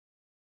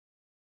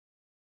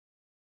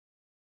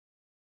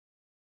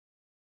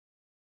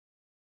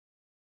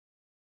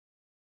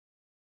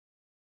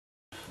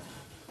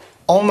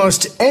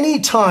Almost any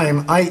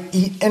time I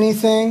eat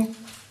anything,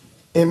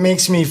 it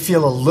makes me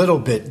feel a little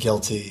bit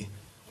guilty.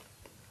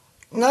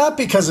 Not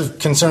because of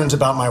concerns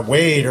about my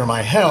weight or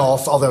my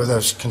health, although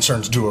those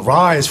concerns do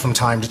arise from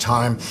time to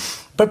time,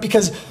 but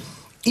because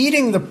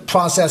eating the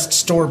processed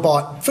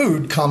store-bought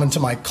food common to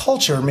my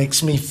culture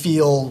makes me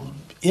feel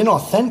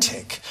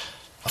inauthentic,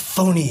 a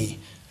phony,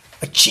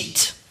 a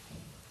cheat.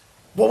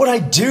 What would I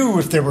do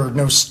if there were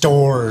no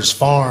stores,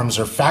 farms,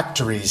 or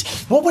factories?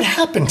 What would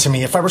happen to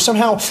me if I were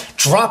somehow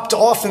dropped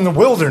off in the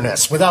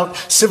wilderness without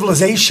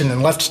civilization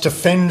and left to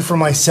fend for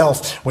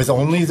myself with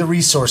only the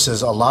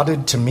resources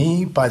allotted to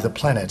me by the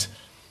planet?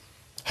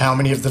 How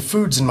many of the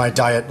foods in my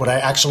diet would I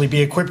actually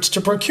be equipped to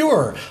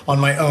procure on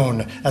my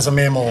own as a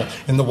mammal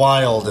in the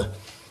wild?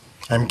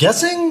 I'm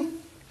guessing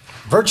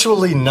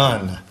virtually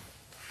none.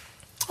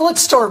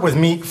 Let's start with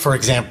meat, for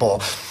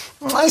example.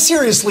 I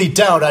seriously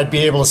doubt I'd be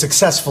able to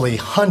successfully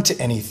hunt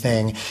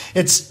anything.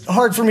 It's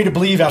hard for me to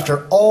believe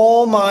after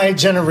all my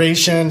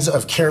generations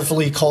of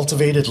carefully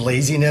cultivated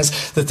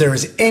laziness that there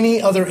is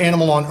any other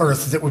animal on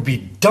Earth that would be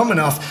dumb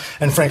enough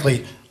and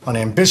frankly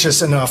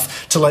unambitious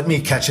enough to let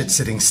me catch it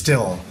sitting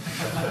still.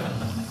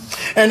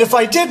 And if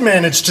I did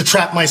manage to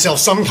trap myself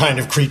some kind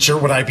of creature,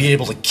 would I be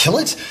able to kill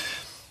it?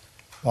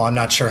 Well, I'm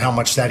not sure how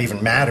much that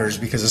even matters,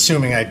 because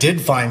assuming I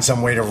did find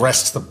some way to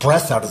wrest the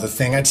breath out of the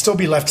thing, I'd still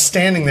be left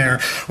standing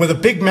there with a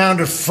big mound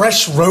of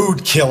fresh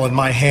roadkill in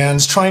my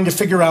hands, trying to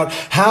figure out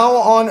how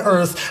on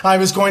earth I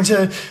was going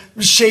to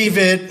shave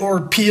it or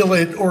peel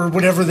it or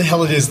whatever the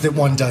hell it is that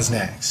one does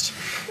next.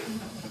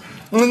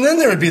 And then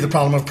there would be the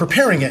problem of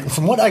preparing it. And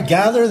from what I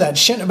gather, that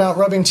shit about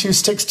rubbing two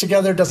sticks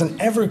together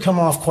doesn't ever come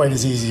off quite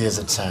as easy as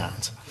it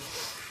sounds.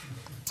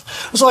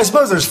 So I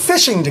suppose there's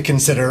fishing to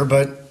consider,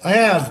 but I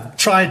have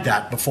tried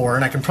that before,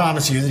 and I can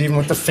promise you that even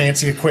with the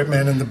fancy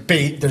equipment and the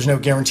bait, there's no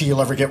guarantee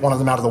you'll ever get one of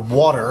them out of the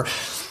water.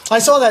 I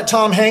saw that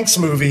Tom Hanks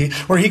movie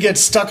where he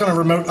gets stuck on a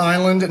remote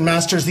island and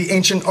masters the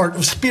ancient art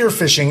of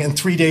spearfishing in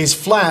 3 days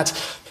flat.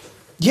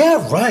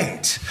 Yeah,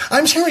 right.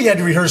 I'm sure he had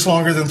to rehearse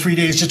longer than 3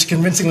 days just to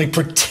convincingly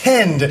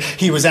pretend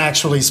he was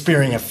actually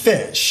spearing a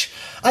fish.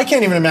 I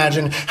can't even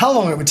imagine how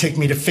long it would take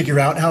me to figure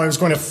out how I was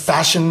going to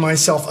fashion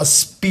myself a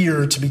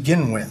spear to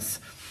begin with.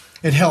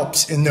 It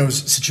helps in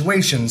those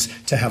situations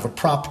to have a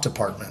prop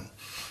department.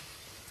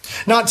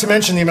 Not to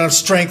mention the amount of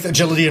strength,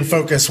 agility, and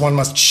focus one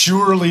must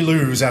surely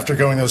lose after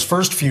going those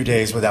first few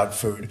days without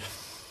food.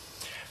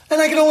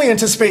 And I can only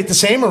anticipate the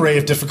same array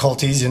of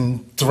difficulties in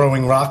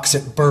throwing rocks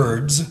at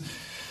birds.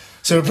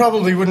 So it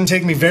probably wouldn't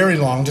take me very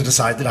long to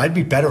decide that I'd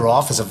be better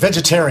off as a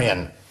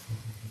vegetarian.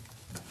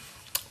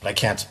 But I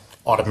can't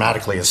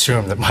automatically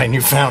assume that my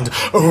newfound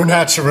au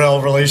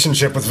naturel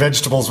relationship with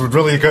vegetables would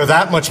really go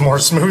that much more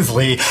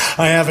smoothly.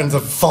 I haven't the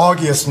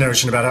foggiest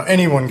notion about how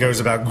anyone goes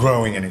about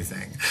growing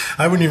anything.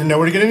 I wouldn't even know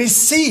where to get any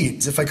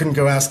seeds if I couldn't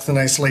go ask the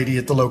nice lady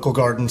at the local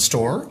garden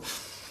store.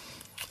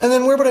 And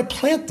then where would I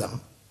plant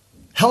them?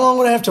 How long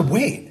would I have to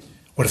wait?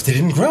 What if they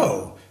didn't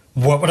grow?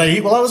 What would I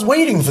eat while I was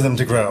waiting for them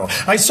to grow?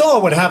 I saw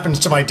what happens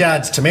to my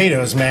dad's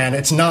tomatoes, man.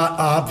 It's not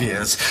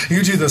obvious.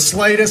 You do the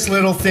slightest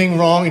little thing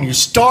wrong and you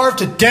starve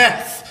to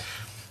death.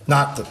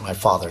 Not that my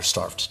father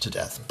starved to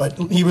death, but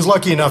he was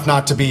lucky enough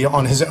not to be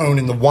on his own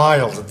in the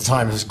wild at the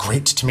time of his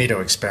great tomato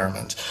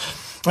experiment.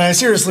 I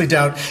seriously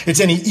doubt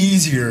it's any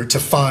easier to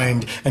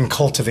find and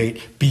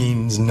cultivate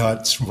beans,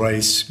 nuts,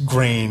 rice,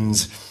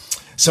 grains.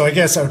 So I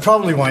guess I would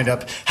probably wind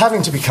up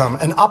having to become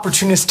an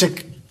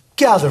opportunistic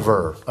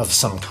gatherer of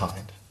some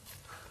kind.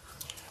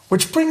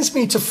 Which brings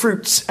me to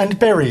fruits and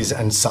berries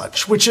and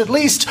such, which at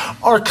least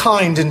are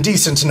kind and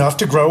decent enough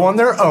to grow on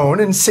their own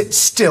and sit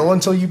still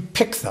until you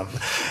pick them.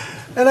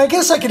 And I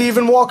guess I could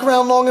even walk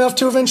around long enough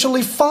to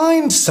eventually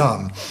find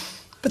some.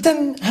 But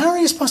then how are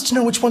you supposed to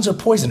know which ones are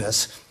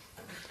poisonous?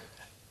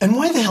 And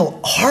why the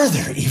hell are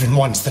there even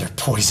ones that are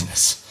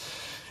poisonous?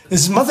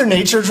 Is Mother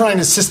Nature trying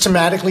to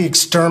systematically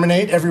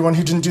exterminate everyone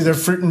who didn't do their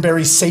fruit and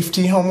berry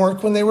safety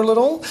homework when they were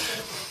little?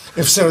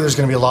 If so, there's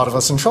going to be a lot of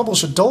us in trouble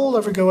should Dole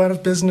ever go out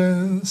of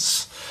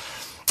business.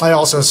 I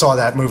also saw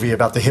that movie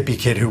about the hippie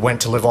kid who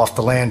went to live off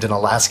the land in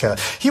Alaska.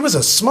 He was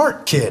a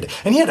smart kid,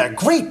 and he had a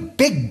great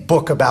big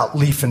book about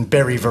leaf and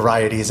berry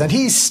varieties, and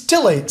he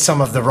still ate some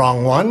of the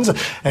wrong ones,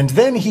 and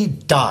then he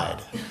died.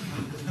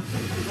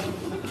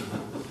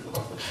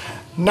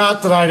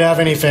 Not that I'd have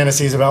any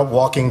fantasies about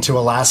walking to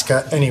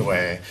Alaska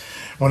anyway.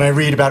 When I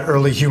read about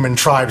early human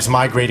tribes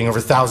migrating over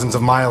thousands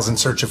of miles in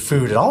search of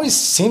food, it always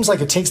seems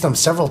like it takes them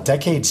several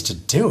decades to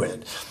do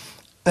it.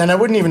 And I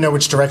wouldn't even know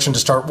which direction to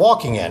start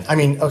walking in. I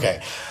mean,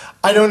 okay,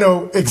 I don't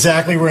know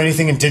exactly where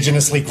anything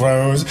indigenously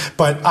grows,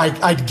 but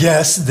I'd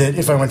guess that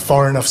if I went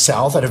far enough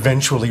south, I'd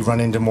eventually run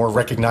into more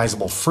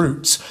recognizable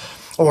fruits.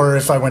 Or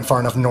if I went far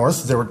enough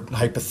north, there would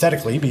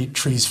hypothetically be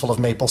trees full of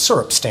maple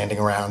syrup standing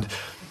around.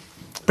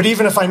 But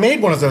even if I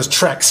made one of those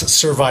treks,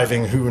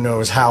 surviving who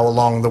knows how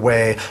along the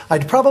way,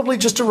 I'd probably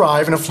just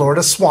arrive in a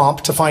Florida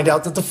swamp to find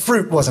out that the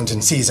fruit wasn't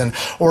in season,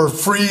 or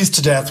freeze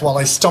to death while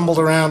I stumbled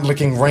around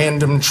licking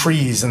random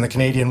trees in the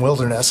Canadian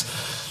wilderness.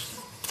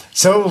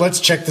 So let's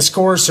check the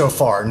scores so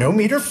far. No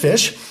meat or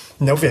fish,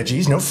 No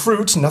veggies, no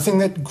fruit, nothing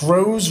that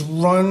grows,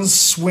 runs,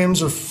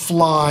 swims, or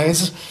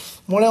flies.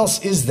 What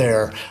else is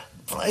there?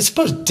 I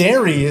suppose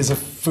dairy is a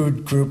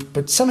food group,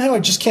 but somehow I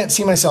just can't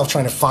see myself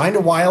trying to find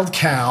a wild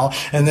cow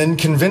and then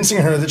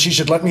convincing her that she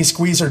should let me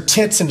squeeze her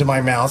tits into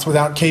my mouth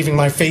without caving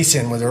my face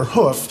in with her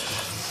hoof.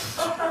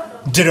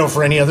 Ditto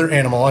for any other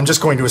animal. I'm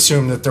just going to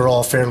assume that they're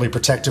all fairly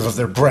protective of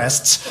their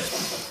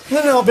breasts. And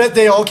then I'll bet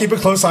they all keep a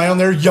close eye on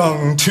their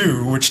young,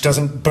 too, which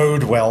doesn't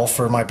bode well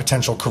for my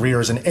potential career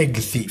as an egg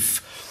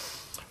thief.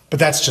 But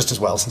that's just as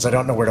well, since I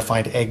don't know where to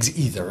find eggs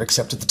either,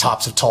 except at the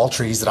tops of tall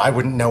trees that I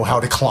wouldn't know how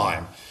to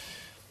climb.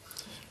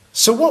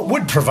 So what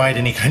would provide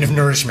any kind of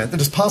nourishment that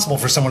is possible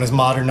for someone as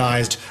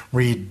modernized,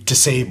 read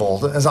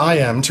disabled, as I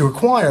am to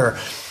acquire?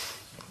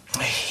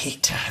 I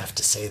hate to have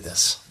to say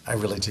this. I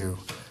really do.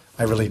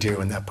 I really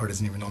do, and that part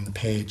isn't even on the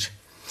page.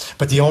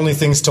 But the only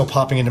thing still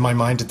popping into my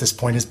mind at this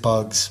point is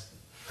bugs.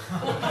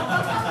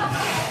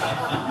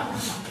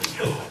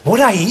 Would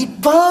I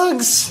eat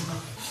bugs?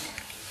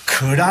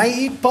 Could I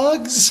eat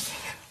bugs?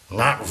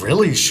 Not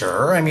really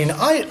sure. I mean,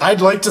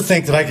 I'd like to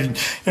think that I could,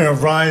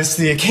 rise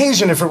to the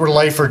occasion if it were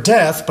life or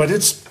death, but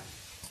it's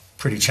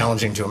pretty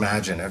challenging to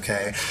imagine,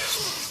 okay?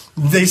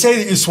 They say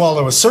that you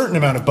swallow a certain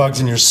amount of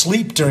bugs in your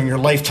sleep during your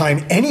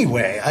lifetime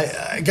anyway.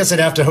 I guess I'd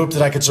have to hope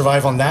that I could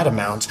survive on that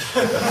amount.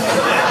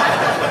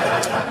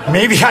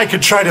 Maybe I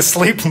could try to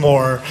sleep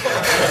more.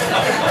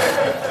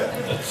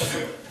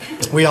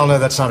 We all know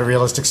that's not a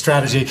realistic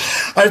strategy.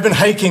 I've been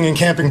hiking and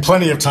camping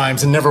plenty of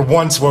times and never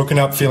once woken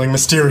up feeling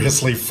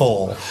mysteriously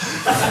full.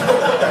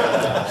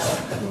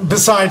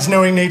 Besides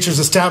knowing nature's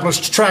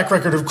established track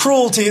record of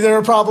cruelty, there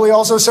are probably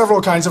also several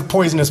kinds of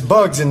poisonous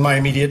bugs in my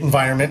immediate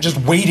environment, just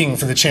waiting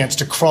for the chance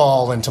to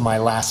crawl into my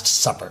last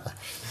supper.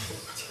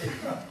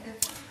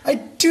 I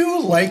do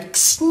like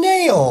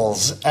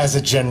snails, as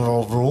a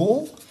general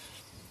rule.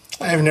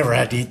 I've never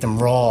had to eat them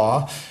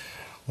raw,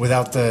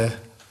 without the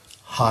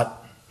hot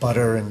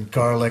butter and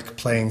garlic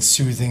playing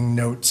soothing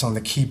notes on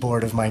the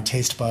keyboard of my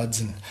taste buds,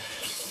 and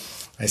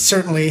I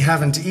certainly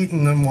haven't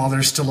eaten them while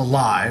they're still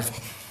alive.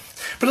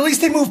 But at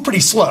least they move pretty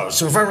slow,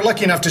 so if I were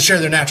lucky enough to share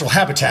their natural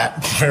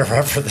habitat,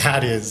 wherever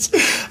that is,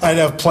 I'd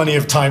have plenty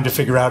of time to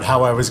figure out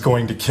how I was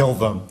going to kill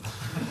them.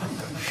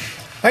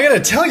 I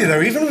gotta tell you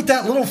though, even with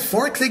that little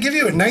fork they give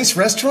you at nice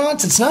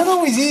restaurants, it's not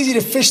always easy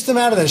to fish them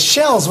out of the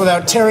shells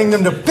without tearing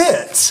them to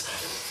bits.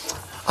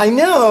 I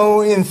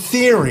know, in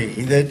theory,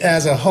 that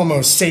as a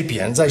Homo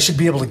sapiens, I should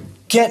be able to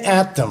get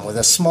at them with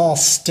a small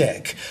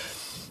stick.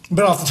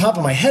 But off the top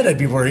of my head, I'd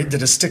be worried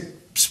that a stick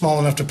small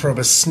enough to probe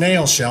a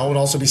snail shell would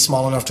also be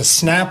small enough to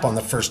snap on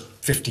the first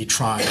 50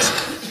 tries.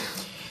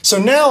 So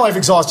now I've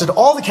exhausted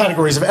all the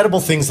categories of edible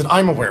things that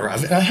I'm aware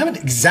of, and I haven't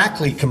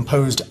exactly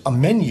composed a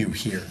menu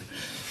here.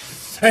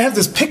 I have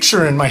this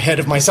picture in my head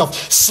of myself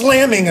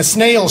slamming a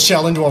snail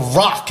shell into a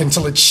rock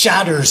until it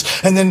shatters,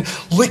 and then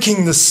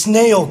licking the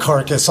snail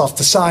carcass off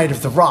the side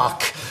of the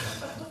rock.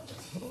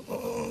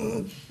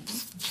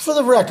 For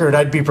the record,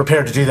 I'd be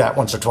prepared to do that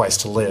once or twice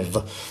to live.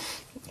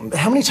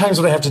 How many times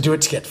would I have to do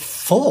it to get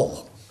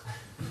full?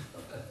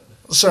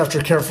 So after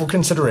careful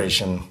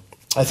consideration,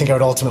 I think I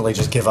would ultimately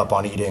just give up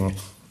on eating.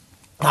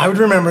 I would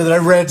remember that I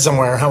read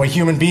somewhere how a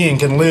human being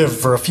can live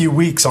for a few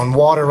weeks on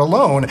water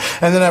alone,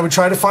 and then I would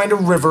try to find a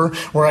river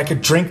where I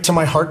could drink to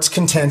my heart's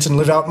content and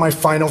live out my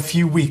final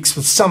few weeks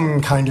with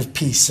some kind of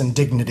peace and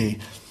dignity.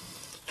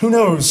 Who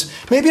knows?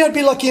 Maybe I'd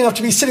be lucky enough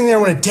to be sitting there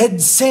when a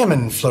dead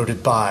salmon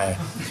floated by.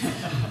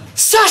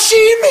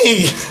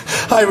 Sashimi!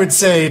 I would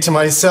say to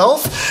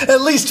myself. At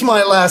least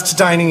my last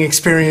dining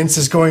experience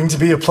is going to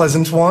be a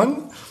pleasant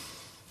one.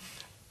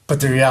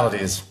 But the reality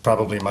is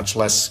probably much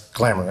less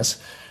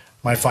glamorous.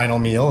 My final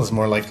meal is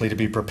more likely to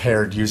be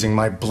prepared using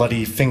my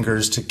bloody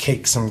fingers to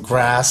cake some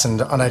grass and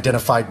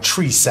unidentified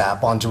tree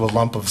sap onto a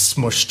lump of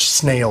smushed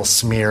snail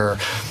smear.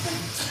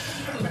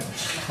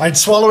 I'd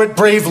swallow it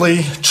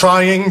bravely,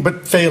 trying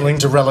but failing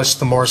to relish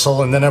the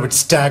morsel, and then I would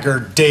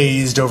stagger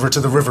dazed over to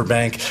the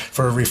riverbank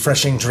for a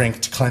refreshing drink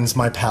to cleanse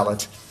my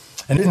palate.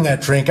 And in that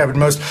drink, I would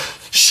most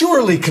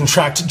surely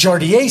contract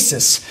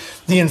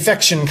giardiasis, the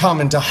infection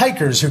common to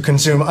hikers who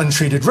consume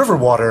untreated river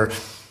water.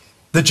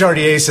 The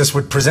giardiasis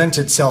would present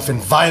itself in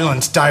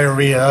violent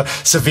diarrhea,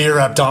 severe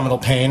abdominal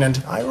pain,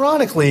 and,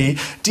 ironically,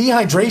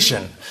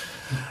 dehydration.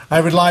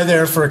 I would lie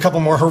there for a couple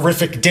more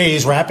horrific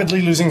days,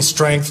 rapidly losing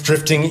strength,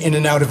 drifting in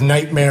and out of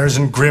nightmares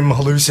and grim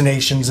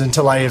hallucinations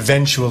until I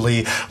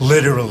eventually,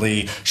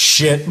 literally,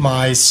 shit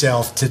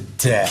myself to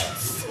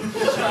death.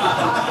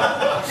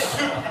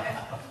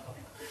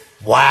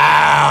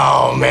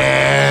 Wow,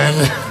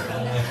 man.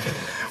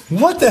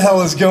 What the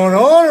hell is going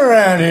on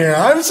around here?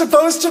 I'm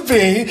supposed to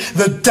be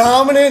the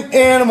dominant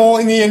animal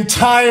in the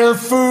entire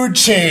food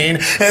chain,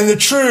 and the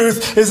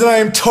truth is that I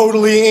am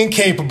totally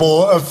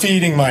incapable of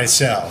feeding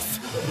myself.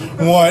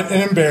 What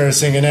an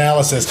embarrassing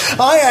analysis.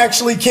 I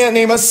actually can't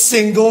name a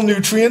single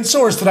nutrient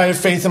source that I have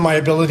faith in my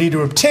ability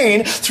to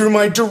obtain through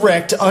my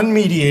direct,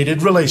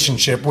 unmediated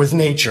relationship with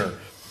nature.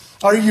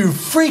 Are you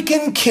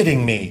freaking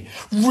kidding me?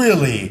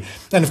 Really?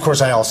 And of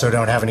course, I also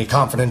don't have any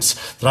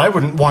confidence that I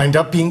wouldn't wind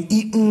up being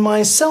eaten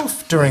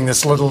myself during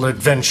this little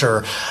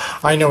adventure.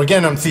 I know,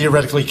 again, I'm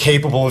theoretically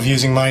capable of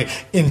using my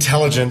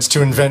intelligence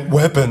to invent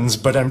weapons,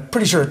 but I'm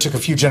pretty sure it took a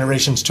few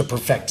generations to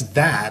perfect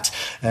that,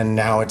 and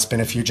now it's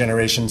been a few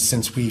generations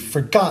since we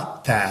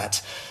forgot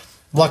that.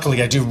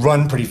 Luckily, I do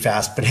run pretty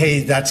fast, but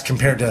hey, that's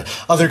compared to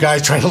other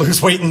guys trying to lose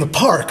weight in the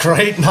park,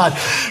 right? Not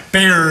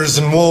bears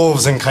and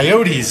wolves and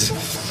coyotes.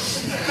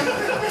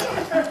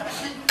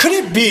 Could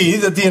it be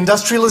that the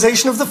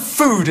industrialization of the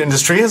food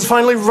industry has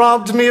finally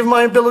robbed me of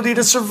my ability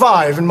to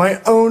survive in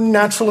my own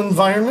natural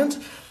environment?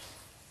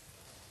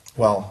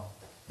 Well,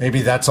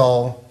 maybe that's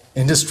all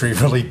industry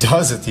really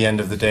does at the end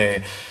of the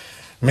day.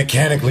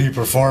 Mechanically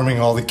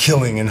performing all the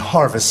killing and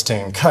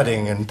harvesting,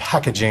 cutting and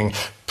packaging,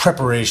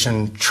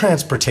 preparation,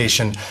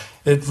 transportation.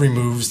 It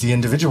removes the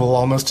individual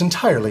almost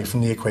entirely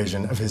from the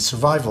equation of his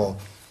survival.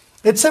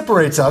 It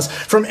separates us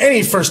from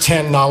any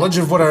first-hand knowledge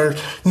of what our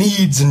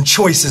needs and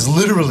choices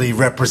literally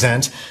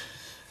represent.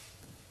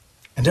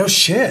 And oh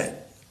shit,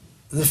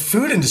 the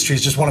food industry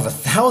is just one of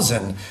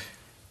 1,000.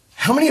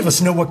 How many of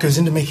us know what goes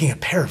into making a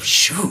pair of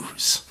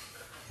shoes?